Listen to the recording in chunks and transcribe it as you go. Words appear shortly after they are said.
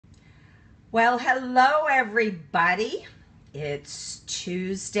Well, hello everybody. It's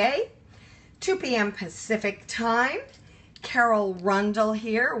Tuesday, 2 p.m. Pacific time. Carol Rundle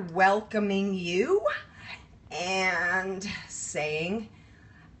here, welcoming you and saying,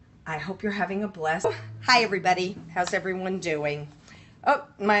 I hope you're having a blessed... Hi everybody, how's everyone doing? Oh,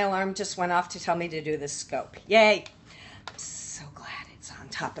 my alarm just went off to tell me to do the scope. Yay! I'm so glad it's on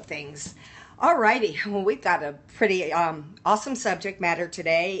top of things. Alrighty, well, we've got a pretty awesome subject matter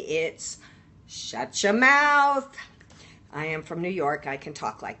today. It's shut your mouth. I am from New York. I can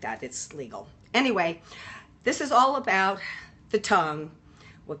talk like that. It's legal. Anyway, this is all about the tongue,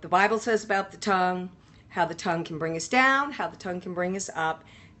 what the Bible says about the tongue, how the tongue can bring us down, how the tongue can bring us up,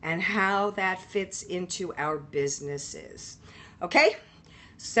 and how that fits into our businesses. Okay,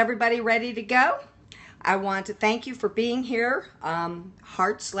 is everybody ready to go? I want to thank you for being here.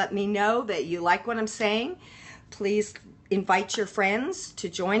 Hearts, let me know that you like what I'm saying. Please invite your friends to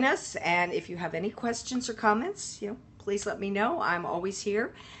join us, and if you have any questions or comments, please let me know. I'm always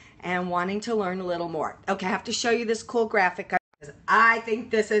here and wanting to learn a little more. Okay, I have to show you this cool graphic. I think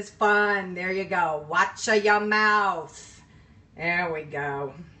this is fun. There you go. Watch your mouth. There we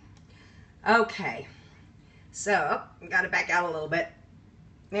go. Okay, so I got to back out a little bit.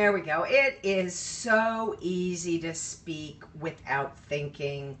 There we go. It is so easy to speak without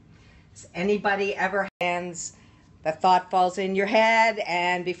thinking. Has anybody ever hands the thought falls in your head,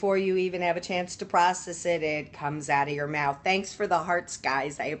 and before you even have a chance to process it, it comes out of your mouth? Thanks for the hearts,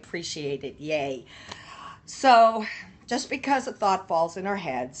 guys. I appreciate it. Yay. So, just because a thought falls in our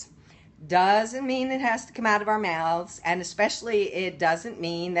heads doesn't mean it has to come out of our mouths, and especially it doesn't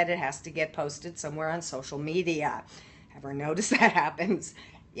mean that it has to get posted somewhere on social media. Ever notice that happens?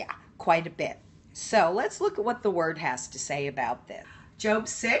 Yeah, quite a bit. So, let's look at what the Word has to say about this. Job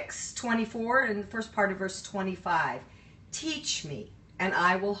 6:24 and the first part of verse 25. Teach me, and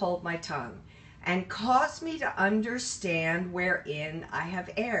I will hold my tongue, and cause me to understand wherein I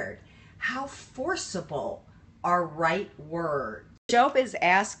have erred. How forcible are right words. Job is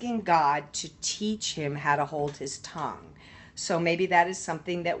asking God to teach him how to hold his tongue. So maybe that is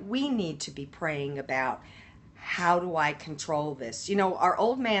something that we need to be praying about. How do I control this? Our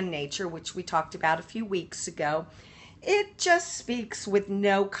old man nature, which we talked about a few weeks ago, it just speaks with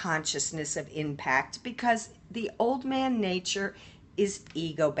no consciousness of impact because the old man nature is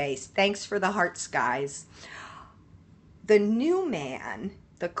ego-based. Thanks for the hearts, guys. The new man,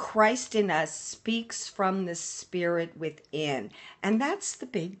 the Christ in us, speaks from the Spirit within, and that's the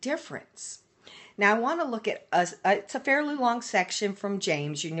big difference. Now, I want to look at it's a fairly long section from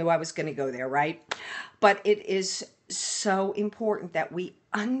James. You knew I was going to go there, right? But it is so important that we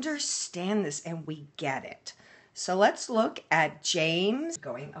understand this and we get it. So let's look at James,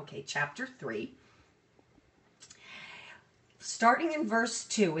 chapter 3. Starting in verse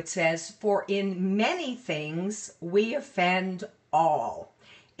 2, it says, For in many things we offend all.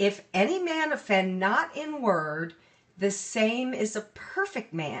 If any man offend not in word, the same is a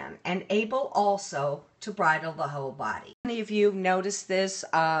perfect man, and able also to bridle the whole body. Many of you have noticed this.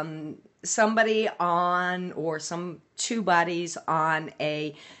 Somebody on, or two buddies on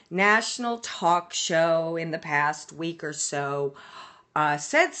a national talk show in the past week or so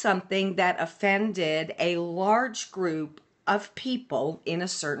said something that offended a large group of people in a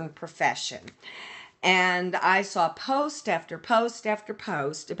certain profession. And I saw post after post after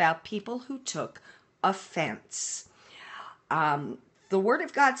post about people who took offense. The Word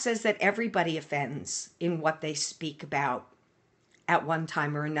of God says that everybody offends in what they speak about at one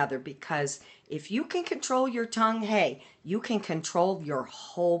time or another, because if you can control your tongue, hey, you can control your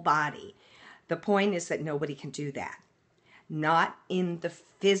whole body. The point is that nobody can do that. Not in the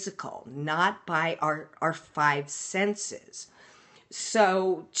physical, not by our five senses.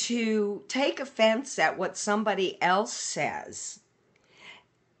 So to take offense at what somebody else says,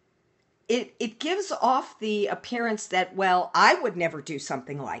 it gives off the appearance that, well, I would never do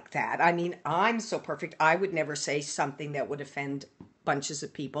something like that. I mean, I'm so perfect. I would never say something that would offend bunches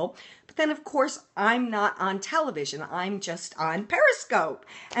of people. But then, of course, I'm not on television. I'm just on Periscope.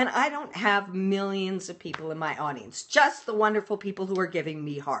 And I don't have millions of people in my audience. Just the wonderful people who are giving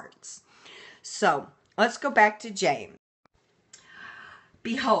me hearts. So, let's go back to James.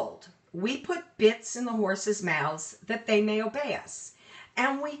 Behold, we put bits in the horses' mouths that they may obey us,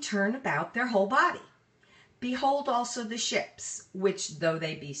 and we turn about their whole body. Behold also the ships, which though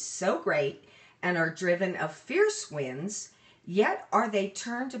they be so great, and are driven of fierce winds, yet are they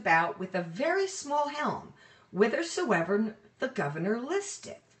turned about with a very small helm, whithersoever the governor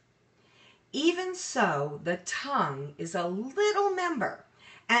listeth. Even so the tongue is a little member,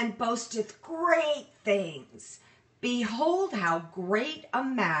 and boasteth great things. Behold how great a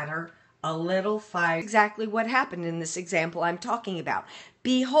matter a little fire. Exactly what happened in this example I'm talking about.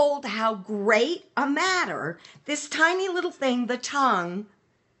 Behold how great a matter this tiny little thing, the tongue,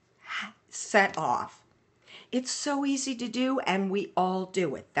 set off. It's so easy to do, and we all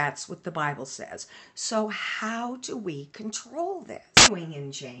do it. That's what the Bible says. So how do we control this?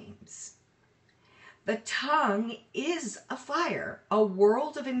 In James, the tongue is a fire, a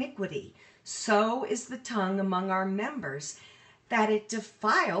world of iniquity. So is the tongue among our members, that it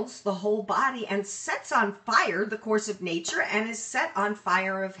defiles the whole body and sets on fire the course of nature and is set on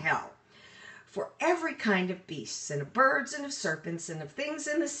fire of hell. For every kind of beasts and of birds and of serpents and of things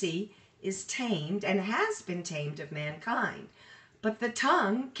in the sea is tamed and has been tamed of mankind. But the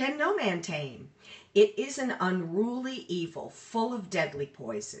tongue can no man tame. It is an unruly evil, full of deadly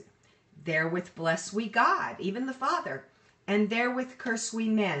poison. Therewith bless we God, even the Father, and therewith curse we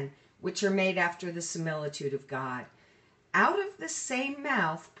men, which are made after the similitude of God. Out of the same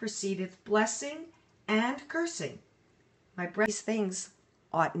mouth proceedeth blessing and cursing. My brethren, these things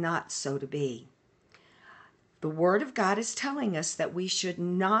ought not so to be. The Word of God is telling us that we should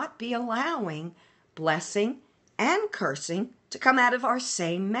not be allowing blessing and cursing to come out of our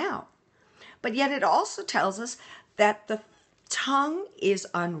same mouth. But yet it also tells us that the tongue is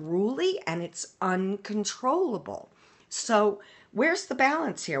unruly and it's uncontrollable. So where's the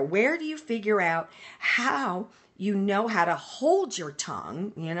balance here? Where do you figure out how you know how to hold your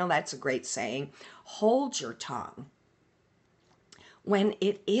tongue? You know, that's a great saying, hold your tongue, when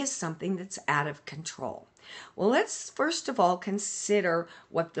it is something that's out of control. Well, let's first of all consider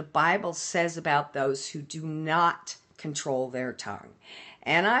what the Bible says about those who do not control their tongue.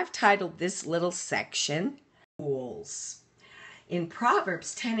 And I've titled this little section, Fools. In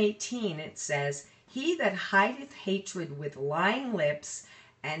Proverbs 10:18 it says, He that hideth hatred with lying lips,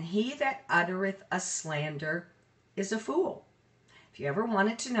 and he that uttereth a slander is a fool. If you ever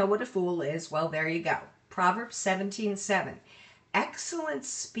wanted to know what a fool is, well, there you go. Proverbs 17:7. Excellent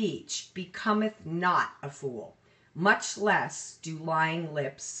speech becometh not a fool, much less do lying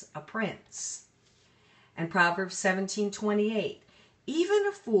lips a prince. And Proverbs 17:28. Even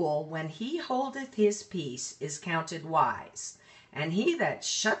a fool, when he holdeth his peace, is counted wise, and he that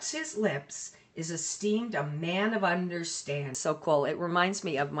shuts his lips is esteemed a man of understanding. So cool. It reminds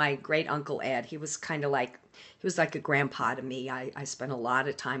me of my great uncle Ed. He was like a grandpa to me. I spent a lot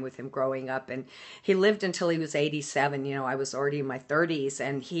of time with him growing up, and he lived until he was 87. You know, I was already in my 30s,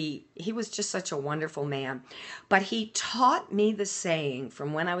 and he was just such a wonderful man. But he taught me the saying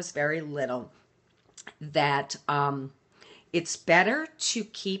from when I was very little that it's better to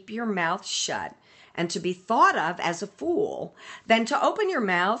keep your mouth shut and to be thought of as a fool than to open your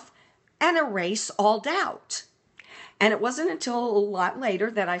mouth and erase all doubt. And it wasn't until a lot later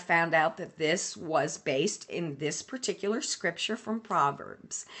that I found out that this was based in this particular scripture from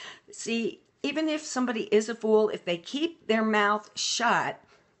Proverbs. See, even if somebody is a fool, if they keep their mouth shut,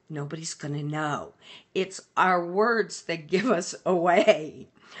 nobody's going to know. It's our words that give us away.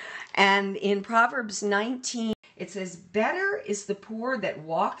 And in Proverbs 19, it says, Better is the poor that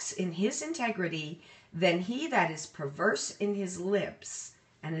walks in his integrity than he that is perverse in his lips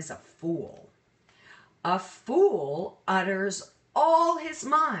and is a fool. A fool utters all his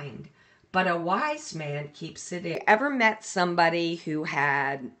mind, but a wise man keeps it in. Ever met somebody who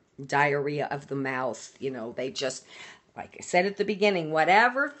had diarrhea of the mouth? You know, they just, like I said at the beginning,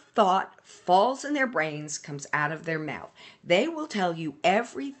 whatever thought falls in their brains comes out of their mouth. They will tell you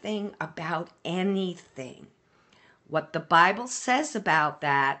everything about anything. What the Bible says about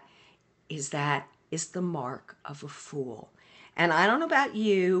that is the mark of a fool. And I don't know about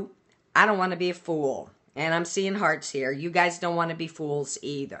you, I don't want to be a fool. And I'm seeing hearts here. You guys don't want to be fools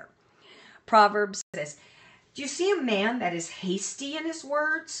either. Proverbs says, Do you see a man that is hasty in his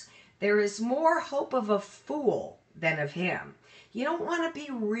words? There is more hope of a fool than of him. You don't want to be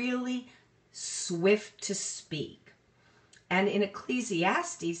really swift to speak. And in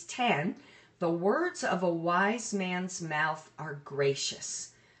Ecclesiastes 10, the words of a wise man's mouth are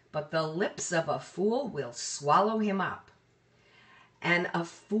gracious, but the lips of a fool will swallow him up. And a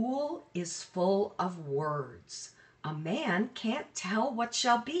fool is full of words. A man can't tell what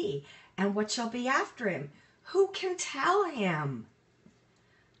shall be and what shall be after him. Who can tell him?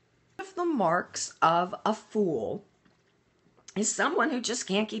 One of the marks of a fool is someone who just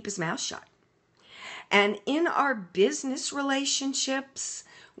can't keep his mouth shut. And in our business relationships,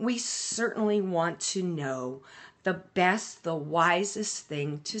 we certainly want to know the best, the wisest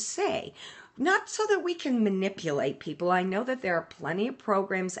thing to say. Not so that we can manipulate people. I know that there are plenty of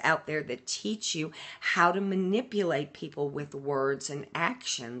programs out there that teach you how to manipulate people with words and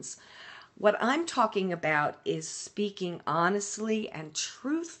actions. What I'm talking about is speaking honestly and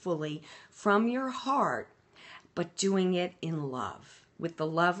truthfully from your heart, but doing it in love, with the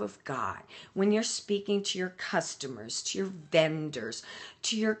love of God. When you're speaking to your customers, to your vendors,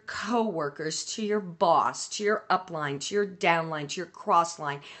 to your coworkers, to your boss, to your upline, to your downline, to your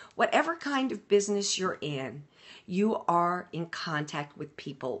crossline, whatever kind of business you're in, you are in contact with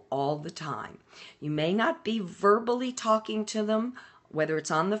people all the time. You may not be verbally talking to them, whether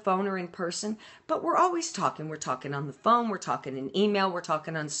it's on the phone or in person, but we're always talking. We're talking on the phone, we're talking in email, we're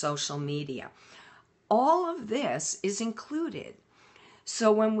talking on social media. All of this is included.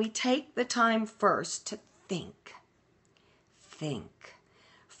 So when we take the time first to think,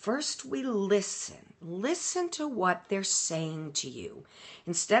 first we listen to what they're saying to you,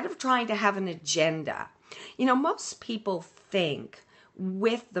 instead of trying to have an agenda. You know, most people think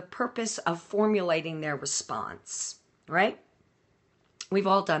with the purpose of formulating their response, right? We've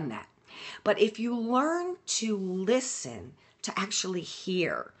all done that. But if you learn to listen, to actually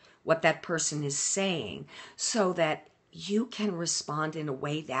hear what that person is saying, so that you can respond in a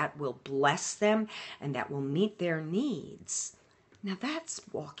way that will bless them and that will meet their needs. Now that's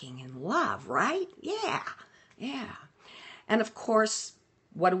walking in love, right? Yeah. And of course,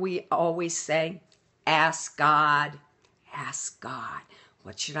 what do we always say? Ask God. Ask God.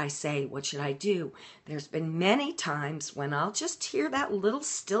 What should I say? What should I do? There's been many times when I'll just hear that little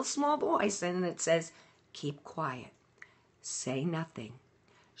still small voice and it says, keep quiet. Say nothing.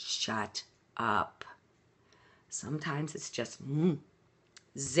 Shut up. Sometimes it's just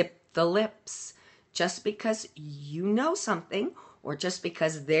zip the lips. Just because you know something, or just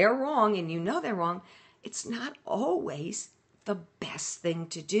because they're wrong and you know they're wrong, it's not always the best thing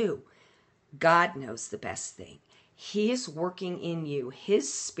to do. God knows the best thing. He is working in you.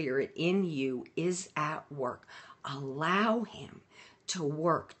 His spirit in you is at work. Allow him to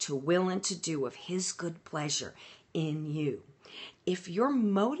work, to will, and to do of his good pleasure in you. If your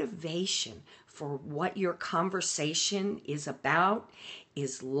motivation for what your conversation is about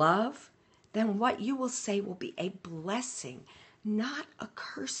is love, then what you will say will be a blessing, not a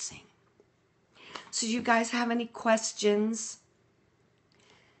cursing. So do you guys have any questions?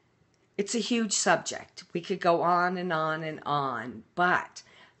 It's a huge subject. We could go on and on and on, but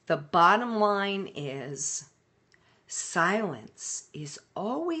the bottom line is silence is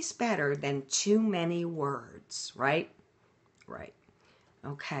always better than too many words, right? Right.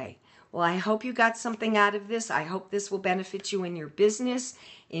 Okay. Well, I hope you got something out of this. I hope this will benefit you in your business,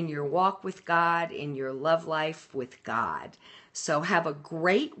 in your walk with God, in your love life with God. So have a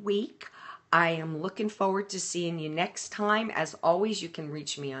great week. I am looking forward to seeing you next time. As always, you can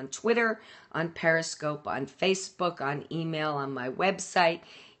reach me on Twitter, on Periscope, on Facebook, on email, on my website.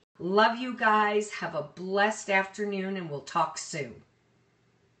 Love you guys. Have a blessed afternoon, and we'll talk soon.